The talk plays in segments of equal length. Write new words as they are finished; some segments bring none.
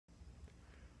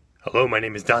Hello, my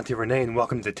name is Dante Renee, and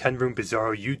welcome to the 10 Room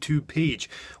Bizarro YouTube page,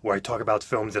 where I talk about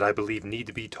films that I believe need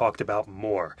to be talked about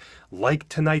more. Like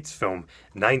tonight's film,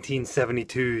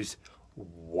 1972's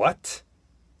What?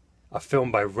 A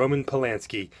film by Roman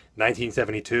Polanski,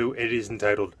 1972. It is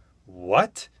entitled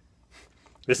What?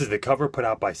 This is the cover put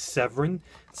out by Severin.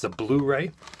 It's a Blu-ray.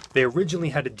 They originally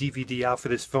had a DVD out for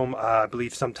this film, I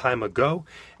believe, some time ago,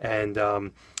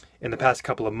 and in the past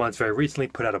couple of months, very recently,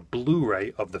 put out a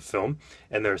Blu-ray of the film,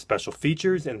 and there are special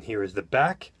features, and here is the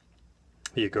back.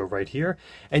 Here you go, right here.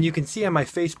 And you can see on my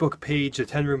Facebook page, the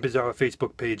 10 Room Bizarro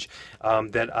Facebook page,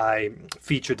 that I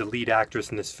featured the lead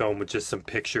actress in this film with just some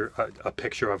a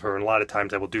picture of her. And a lot of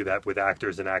times I will do that with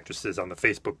actors and actresses on the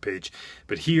Facebook page.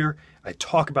 But here, I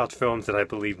talk about films that I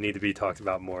believe need to be talked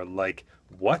about more, like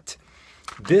What?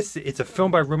 It's a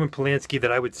film by Roman Polanski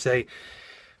that I would say,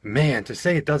 man, to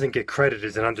say it doesn't get credit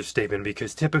is an understatement,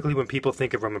 because typically when people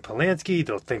think of Roman Polanski,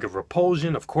 they'll think of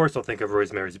Repulsion. Of course, they'll think of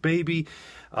Rosemary's Baby.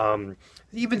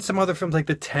 Even some other films like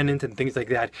The Tenant and things like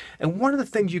that. And one of the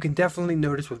things you can definitely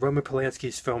notice with Roman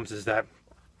Polanski's films is that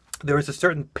there is a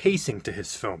certain pacing to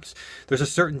his films. There's a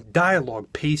certain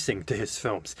dialogue pacing to his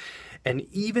films. And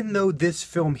even though this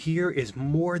film here is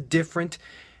more different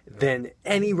than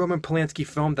any Roman Polanski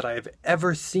film that I have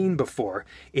ever seen before,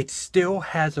 it still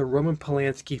has a Roman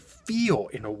Polanski feel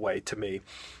in a way to me,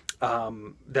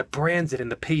 that brands it in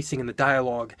the pacing and the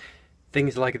dialogue,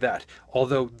 things like that.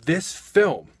 Although this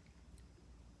film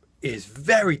is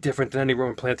very different than any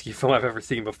Roman Polanski film I've ever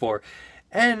seen before,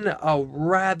 and a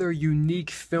rather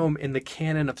unique film in the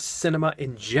canon of cinema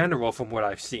in general from what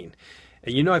I've seen.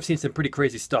 And you know, I've seen some pretty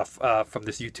crazy stuff from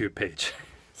this YouTube page.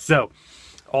 So,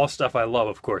 all stuff I love,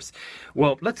 of course.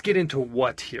 Well, let's get into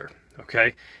What here,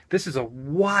 okay? This is a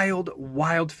wild,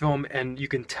 wild film, and you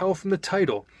can tell from the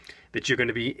title that you're going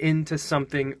to be into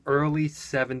something early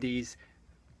 70s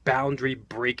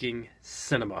boundary-breaking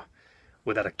cinema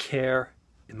without a care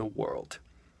in the world.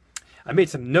 I made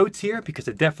some notes here because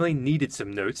I definitely needed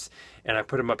some notes, and I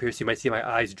put them up here so you might see my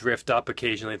eyes drift up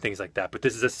occasionally and things like that. But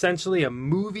this is essentially a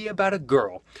movie about a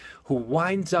girl who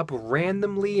winds up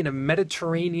randomly in a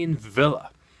Mediterranean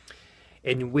villa,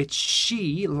 in which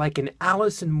she, like an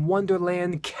Alice in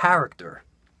Wonderland character,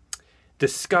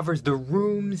 discovers the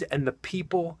rooms and the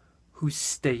people who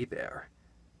stay there.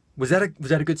 Was that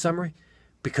a good summary?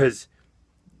 Because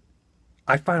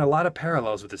I find a lot of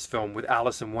parallels with this film with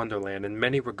Alice in Wonderland in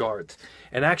many regards.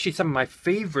 And actually some of my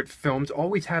favorite films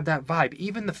always have that vibe.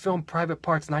 Even the film Private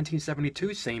Parts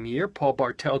 1972, same year, Paul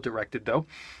Bartel directed though,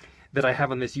 that I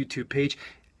have on this YouTube page.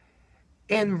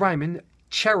 Anne Ryman,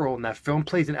 Cheryl in that film,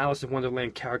 plays an Alice in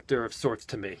Wonderland character of sorts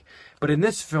to me. But in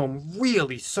this film,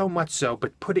 really so much so,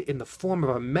 but put it in the form of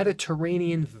a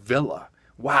Mediterranean villa.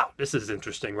 Wow, this is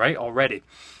interesting, right? Already.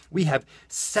 We have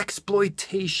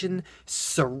sexploitation,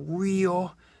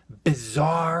 surreal,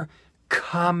 bizarre,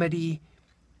 comedy,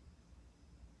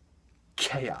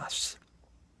 chaos.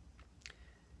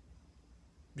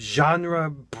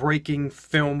 Genre-breaking,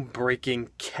 film-breaking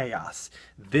chaos.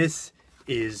 This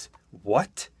is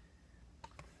What?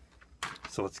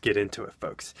 So let's get into it,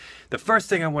 folks. The first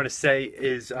thing I want to say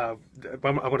is I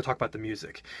want to talk about the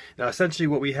music. Now, essentially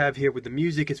what we have here with the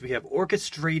music is we have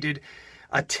orchestrated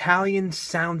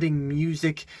Italian-sounding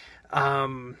music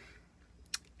and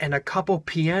a couple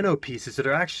piano pieces that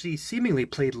are actually seemingly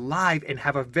played live and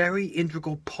have a very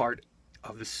integral part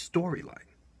of the storyline.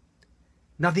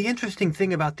 Now, the interesting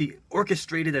thing about the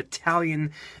orchestrated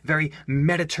Italian, very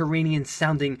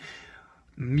Mediterranean-sounding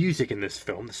music in this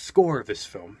film, the score of this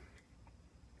film,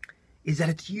 is that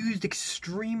it's used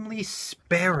extremely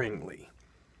sparingly.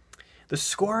 The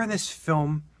score in this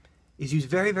film is used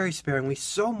very, very sparingly,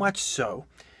 so much so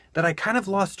that I kind of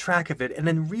lost track of it and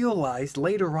then realized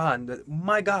later on that,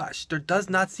 my gosh, there does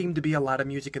not seem to be a lot of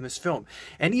music in this film.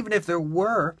 And even if there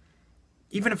were,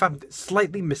 even if I'm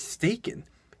slightly mistaken,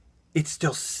 it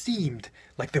still seemed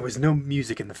like there was no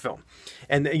music in the film.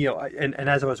 And you know, and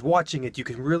as I was watching it, you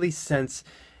can really sense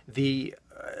the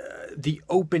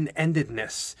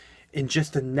open-endedness in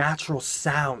just the natural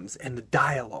sounds and the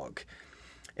dialogue,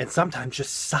 and sometimes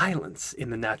just silence in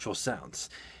the natural sounds.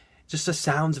 Just the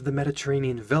sounds of the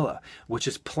Mediterranean villa, which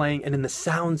is playing, and in the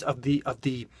sounds of the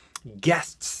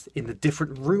guests in the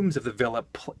different rooms of the villa.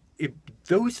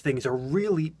 Those things are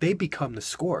really, they become the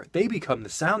score. They become the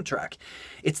soundtrack.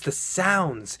 It's the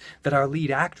sounds that our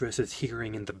lead actress is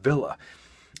hearing in the villa,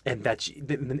 and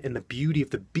and the beauty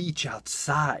of the beach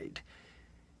outside,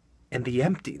 and the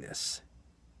emptiness.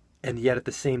 And yet at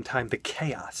the same time, the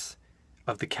chaos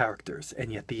of the characters,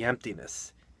 and yet the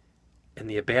emptiness and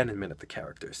the abandonment of the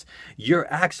characters.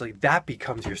 That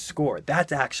becomes your score.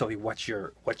 That's actually what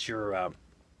you're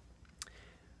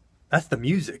That's the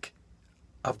music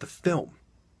of the film.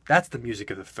 That's the music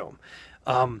of the film.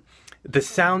 The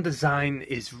sound design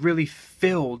is really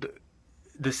filled.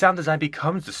 The sound design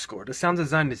becomes the score. The sound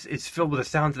design is filled with the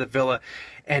sounds of the villa,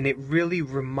 and it really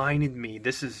reminded me.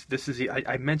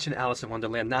 I mentioned Alice in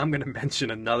Wonderland. Now I'm going to mention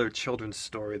another children's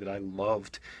story that I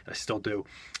loved, and I still do,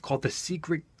 called The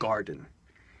Secret Garden.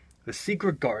 The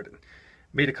Secret Garden.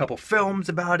 Made a couple films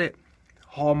about it,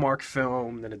 Hallmark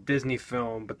film, then a Disney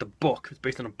film, but the book, it's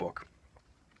based on a book.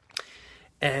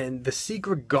 And The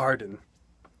Secret Garden,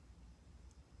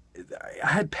 I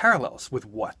had parallels with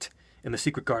what in The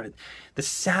Secret Garden? The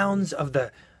sounds of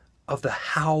the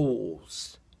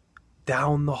howls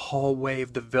down the hallway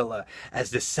of the villa,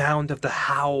 as the sound of the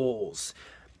howls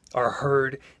are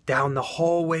heard down the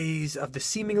hallways of the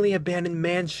seemingly abandoned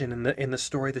mansion in the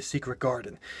story The Secret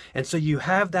Garden. And so you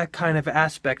have that kind of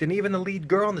aspect, and even the lead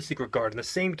girl in The Secret Garden, the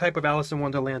same type of Alice in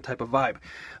Wonderland type of vibe.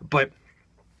 But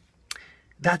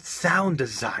that sound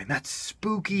design, that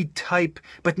spooky type,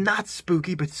 but not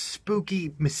spooky, but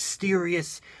spooky,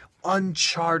 mysterious,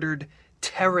 uncharted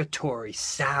territory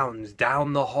sounds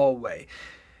down the hallway.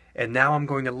 And now I'm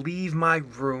going to leave my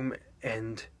room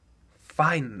and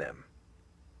find them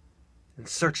and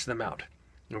search them out.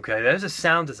 Okay, there's a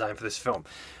sound design for this film.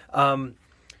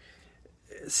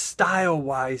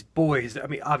 Style-wise, boys, I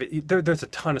mean, obviously, there's a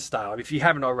ton of style. I mean, if you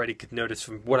haven't already could notice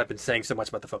from what I've been saying so much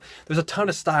about the film, there's a ton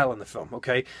of style in the film,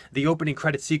 okay? The opening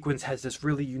credit sequence has this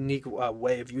really unique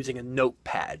way of using a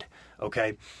notepad,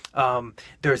 okay?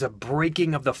 There's a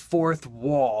breaking of the fourth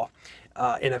wall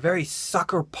in a very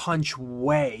sucker punch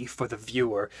way for the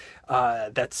viewer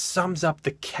that sums up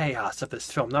the chaos of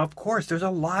this film. Now, of course, there's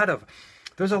a lot of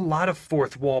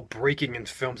fourth wall breaking in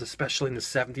films, especially in the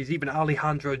 70s. Even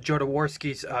Alejandro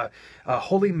Jodorowsky's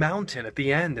Holy Mountain at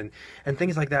the end, and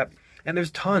things like that. And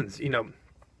there's tons, you know.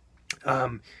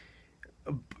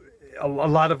 A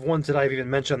lot of ones that I've even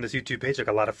mentioned on this YouTube page, like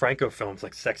a lot of Franco films,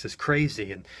 like Sex is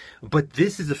Crazy. But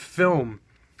this is a film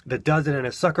that does it in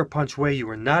a sucker punch way you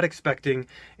were not expecting,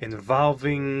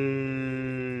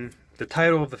 involving the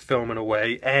title of the film in a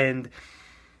way, and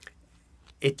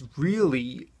it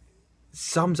really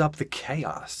sums up the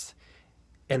chaos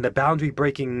and the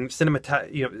boundary-breaking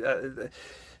cinematic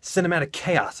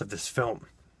chaos of this film.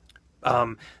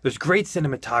 There's great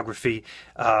cinematography,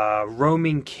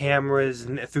 roaming cameras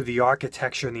through the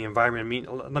architecture and the environment. I mean,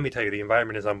 let me tell you, the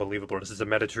environment is unbelievable. This is a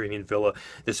Mediterranean villa.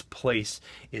 This place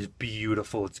is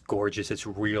beautiful. It's gorgeous. It's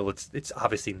real. It's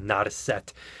obviously not a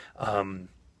set.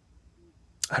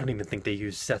 I don't even think they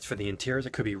use sets for the interiors.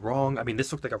 I could be wrong. I mean,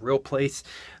 this looked like a real place.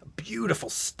 Beautiful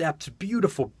steps,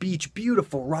 beautiful beach,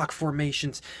 beautiful rock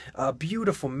formations,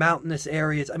 beautiful mountainous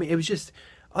areas. I mean, it was just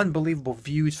unbelievable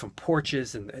views from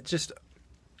porches, and it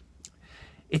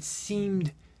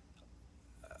seemed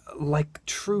like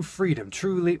true freedom,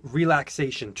 true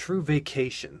relaxation, true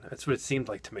vacation. That's what it seemed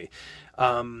like to me.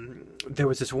 There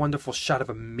was this wonderful shot of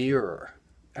a mirror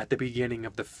at the beginning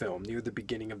of the film, near the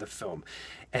beginning of the film,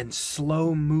 and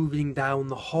slow moving down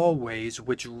the hallways,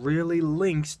 which really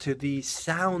links to the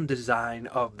sound design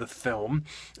of the film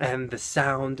and the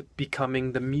sound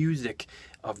becoming the music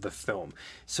of the film.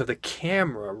 So the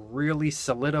camera really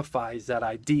solidifies that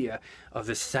idea of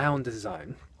the sound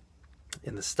design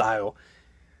in the style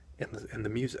in the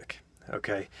music.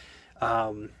 Okay,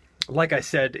 like I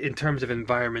said, in terms of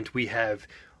environment, we have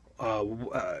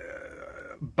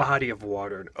body of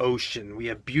water, an ocean, we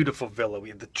have beautiful villa, we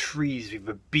have the trees, we have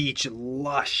a beach,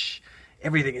 lush,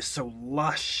 everything is so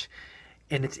lush,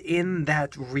 and it's in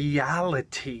that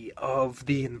reality of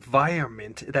the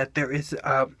environment that there is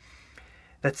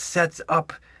that sets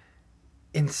up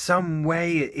in some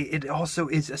way. It also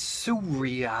is a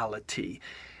surreality.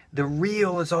 The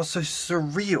real is also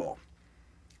surreal.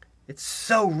 It's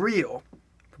so real,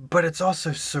 but it's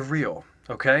also surreal.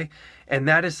 Okay? And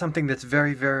that is something that's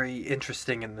very, very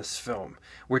interesting in this film.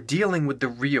 We're dealing with the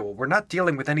real. We're not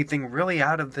dealing with anything really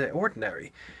out of the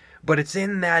ordinary. But it's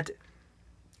in that,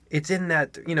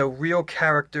 you know, real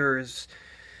characters,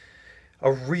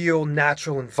 a real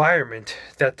natural environment,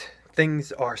 that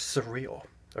things are surreal.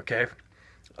 Okay?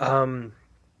 An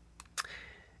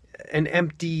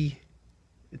empty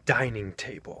dining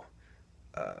table.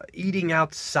 Eating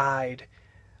outside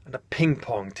on a ping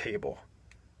pong table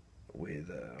with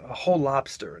a whole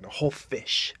lobster and a whole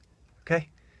fish. Okay?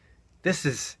 This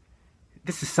is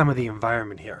some of the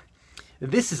environment here.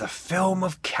 This is a film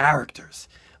of characters.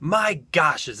 My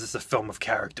gosh, is this a film of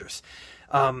characters.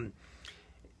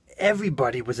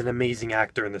 Everybody was an amazing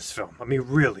actor in this film. I mean,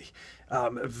 really.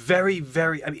 Very,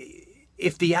 very... I mean,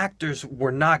 if the actors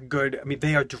were not good, I mean,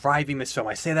 they are driving this film.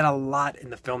 I say that a lot in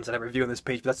the films that I review on this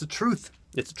page, but that's the truth.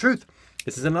 It's the truth.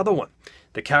 This is another one.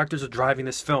 The characters are driving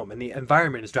this film, and the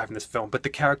environment is driving this film, but the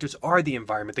characters are the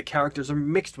environment. The characters are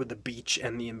mixed with the beach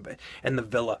and the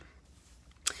villa.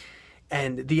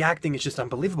 And the acting is just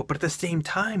unbelievable. But at the same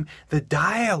time, the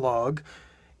dialogue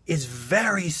is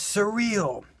very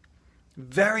surreal.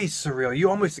 Very surreal. You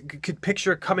almost could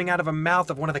picture it coming out of a mouth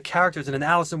of one of the characters in an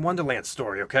Alice in Wonderland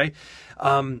story, okay?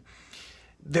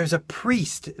 There's a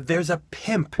priest. There's a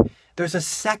pimp. There's a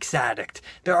sex addict.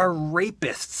 There are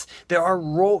rapists. There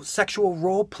are sexual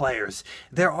role players.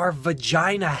 There are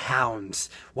vagina hounds.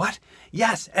 What?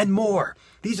 Yes, and more.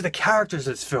 These are the characters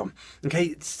of this film.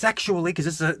 Okay, sexually,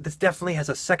 because this definitely has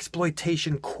a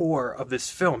sexploitation core of this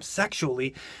film.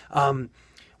 Sexually,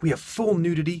 we have full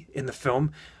nudity in the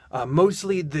film.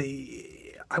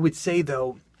 Mostly I would say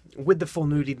though, with the full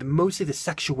nudity, mostly the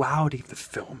sexuality of the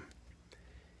film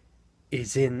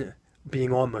is in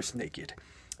being almost naked.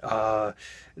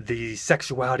 The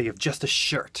sexuality of just a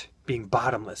shirt being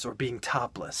bottomless or being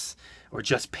topless, or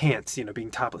just pants,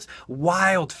 being topless.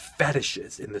 Wild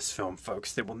fetishes in this film,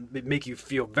 folks, that will make you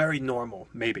feel very normal,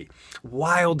 maybe.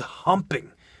 Wild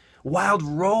humping. Wild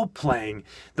role-playing.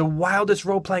 The wildest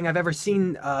role-playing I've ever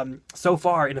seen so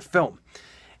far in a film.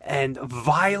 And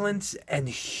violence and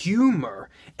humor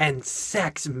and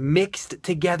sex mixed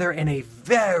together in a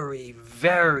very,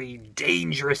 very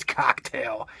dangerous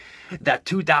cocktail that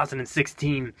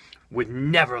 2016 would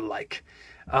never like.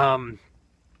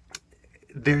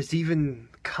 There's even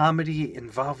comedy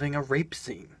involving a rape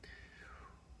scene.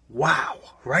 Wow,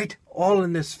 right? All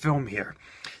in this film here.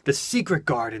 The Secret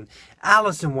Garden,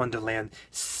 Alice in Wonderland,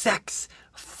 sex,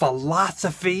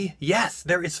 philosophy. Yes,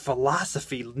 there is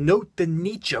philosophy. Note the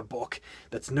Nietzsche book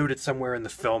that's noted somewhere in the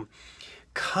film.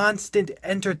 Constant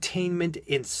entertainment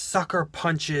in sucker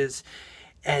punches,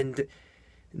 and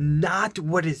not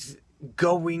what is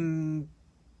going,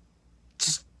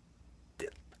 just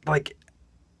like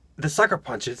the sucker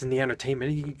punches and the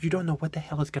entertainment. You don't know what the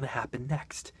hell is going to happen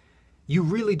next. You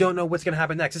really don't know what's going to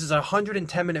happen next. This is a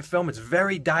 110-minute film. It's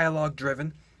very dialogue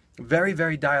driven. Very,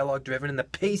 very dialogue driven, and the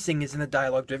pacing is in the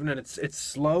dialogue driven, and it's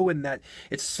slow in that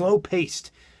it's slow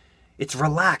paced. It's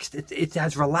relaxed. It's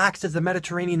as relaxed as the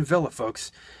Mediterranean Villa,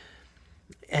 folks.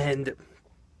 And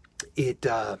it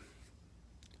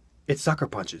sucker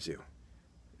punches you.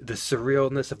 The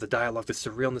surrealness of the dialogue, the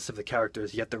surrealness of the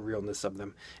characters, yet the realness of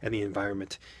them and the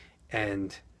environment,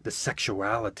 and the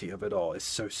sexuality of it all is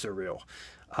so surreal.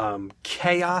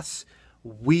 Chaos,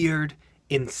 weird,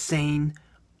 insane,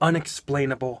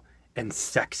 unexplainable, and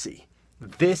sexy.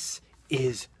 This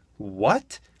is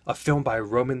what? A film by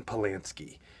Roman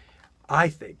Polanski. I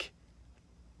think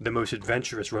the most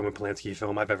adventurous Roman Polanski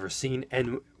film I've ever seen,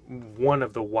 and one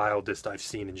of the wildest I've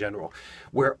seen in general,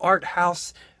 where art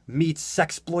house meets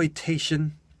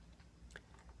sexploitation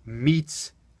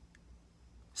meets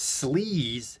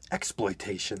sleaze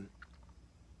exploitation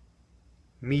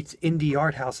meets indie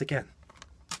art house again.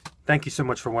 Thank you so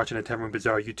much for watching the 10 Room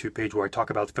Bizarro YouTube page, where I talk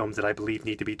about films that I believe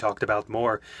need to be talked about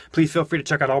more. Please feel free to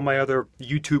check out all my other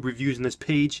YouTube reviews in this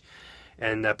page.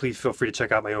 And please feel free to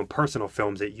check out my own personal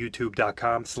films at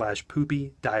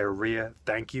youtube.com/poopydiarrhea.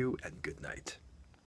 Thank you and good night.